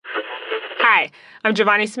Hi, I'm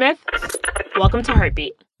Giovanni Smith. Welcome to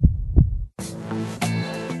Heartbeat.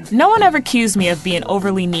 No one ever accused me of being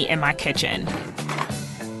overly neat in my kitchen.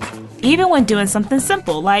 Even when doing something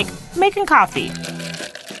simple like making coffee.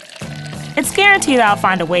 It's guaranteed I'll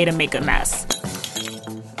find a way to make a mess.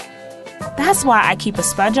 That's why I keep a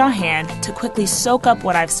sponge on hand to quickly soak up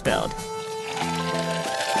what I've spilled.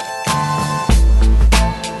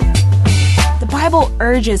 The Bible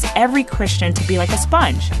urges every Christian to be like a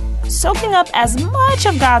sponge, soaking up as much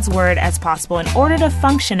of God's Word as possible in order to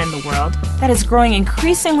function in the world that is growing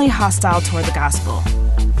increasingly hostile toward the gospel.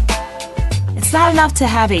 It's not enough to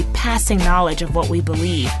have a passing knowledge of what we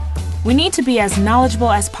believe. We need to be as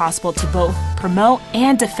knowledgeable as possible to both promote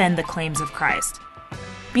and defend the claims of Christ.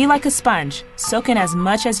 Be like a sponge, soak in as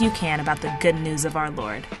much as you can about the good news of our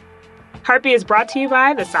Lord. Heartbeat is brought to you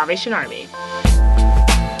by the Salvation Army.